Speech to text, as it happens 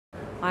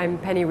I'm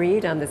Penny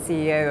Reid, I'm the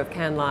CEO of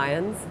Cannes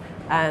Lions,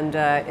 and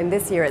in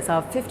this year it's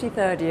our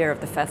 53rd year of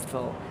the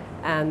festival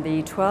and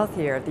the 12th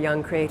year of the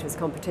Young Creators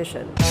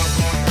Competition.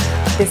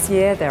 This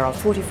year there are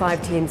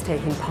 45 teams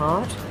taking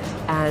part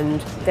and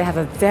they have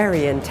a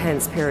very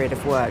intense period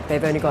of work.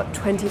 They've only got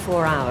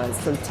 24 hours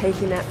from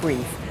taking that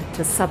brief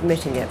to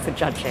submitting it for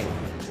judging.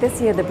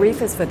 This year the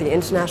brief is for the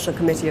International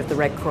Committee of the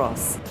Red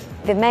Cross.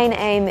 The main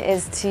aim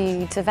is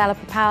to develop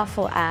a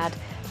powerful ad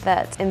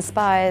that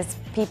inspires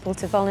people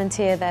to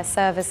volunteer their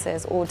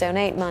services or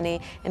donate money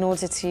in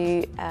order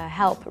to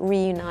help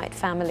reunite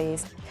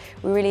families.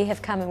 We really have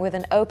come in with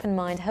an open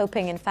mind,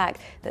 hoping in fact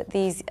that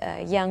these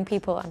young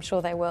people, I'm sure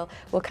they will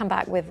come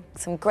back with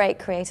some great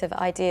creative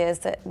ideas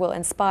that will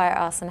inspire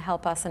us and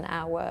help us in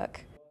our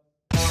work.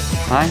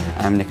 Hi,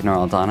 I'm Nicanor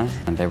Aldana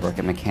and I work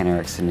at McCann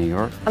Erickson, New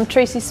York. I'm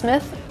Tracy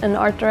Smith, an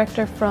art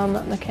director from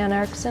McCann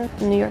Erickson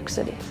in New York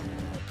City.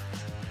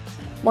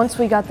 Once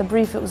we got the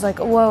brief, it was like,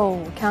 whoa,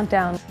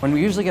 countdown. When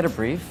we usually get a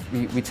brief,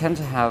 we tend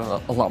to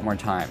have a lot more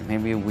time,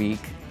 maybe a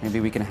week, maybe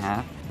a week and a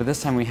half. But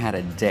this time we had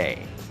a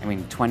day,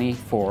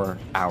 24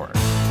 hours.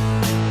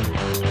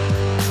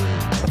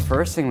 The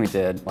first thing we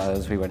did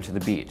was we went to the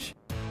beach.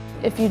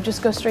 If you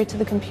just go straight to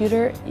the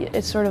computer,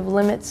 it sort of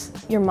limits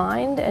your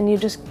mind and you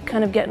just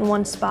kind of get in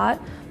one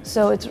spot.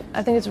 So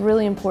I think it's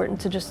really important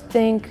to just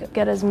think,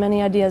 get as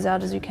many ideas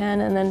out as you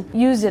can, and then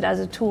use it as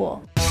a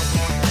tool.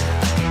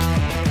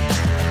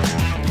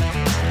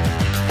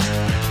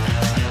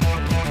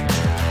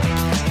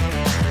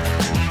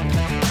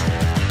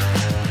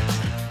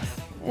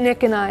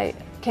 Nick and I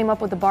came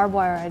up with the barbed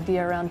wire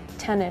idea around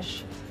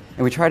 10-ish.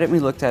 And we tried it and we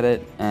looked at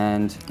it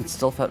and it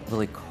still felt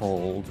really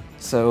cold.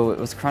 So it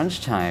was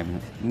crunch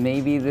time.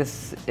 Maybe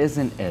this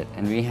isn't it.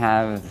 And we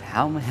have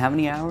how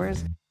many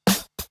hours?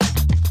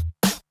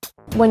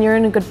 When you're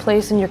in a good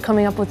place and you're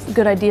coming up with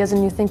good ideas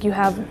and you think you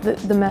have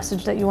the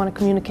message that you want to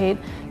communicate,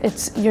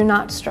 you're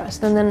not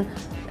stressed. And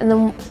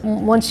then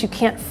once you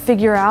can't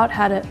figure out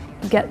how to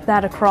get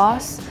that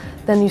across,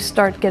 then you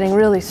start getting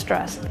really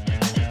stressed.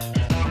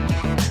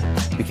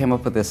 We came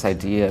up with this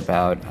idea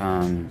about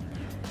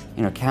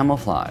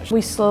camouflage.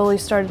 We slowly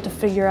started to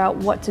figure out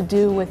what to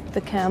do with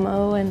the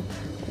camo and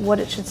what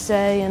it should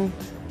say, and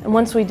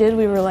once we did,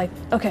 we were like,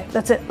 okay,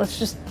 that's it, let's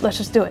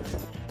just do it.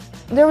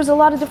 There was a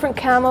lot of different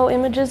camo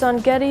images on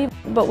Getty,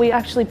 but we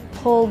actually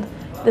pulled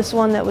this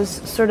one that was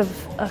sort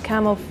of a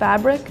camo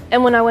fabric,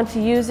 and when I went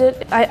to use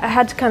it, I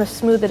had to kind of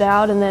smooth it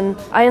out, and then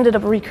I ended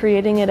up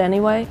recreating it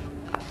anyway.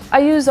 I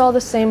use all the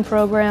same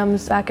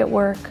programs back at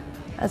work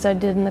as I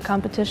did in the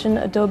competition.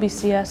 Adobe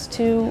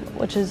CS2,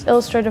 which is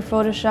Illustrator,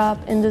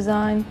 Photoshop,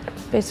 InDesign,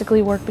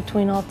 basically work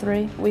between all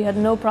three. We had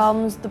no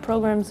problems, the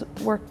programs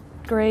worked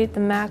great, the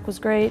Mac was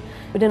great.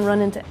 We didn't run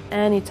into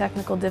any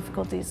technical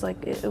difficulties,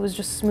 like it was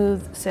just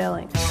smooth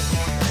sailing.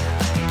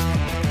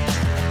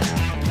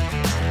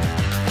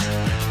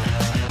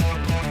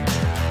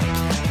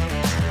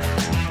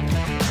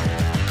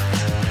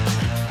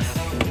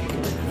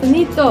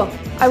 Finito!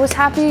 I was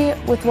happy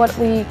with what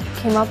we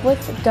came up with,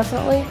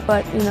 definitely,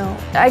 but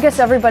I guess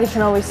everybody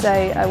can always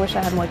say, I wish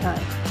I had more time.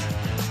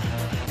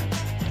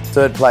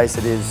 Third place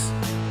it is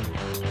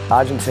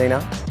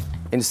Argentina.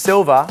 In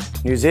silver,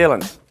 New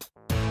Zealand.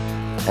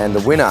 And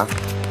the winner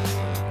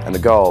and the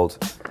gold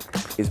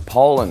is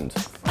Poland.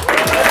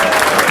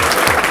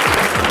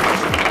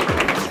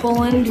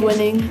 Poland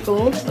winning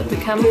gold with the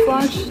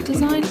camouflage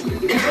design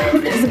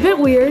is a bit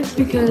weird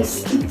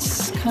because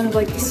it's kind of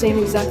like the same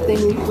exact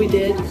thing we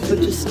did, but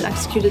just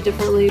executed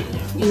differently.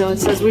 It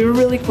says we were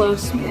really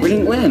close. We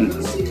didn't win,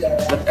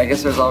 but I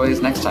guess there's always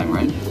next time,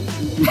 right?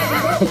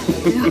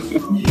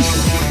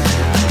 Yeah.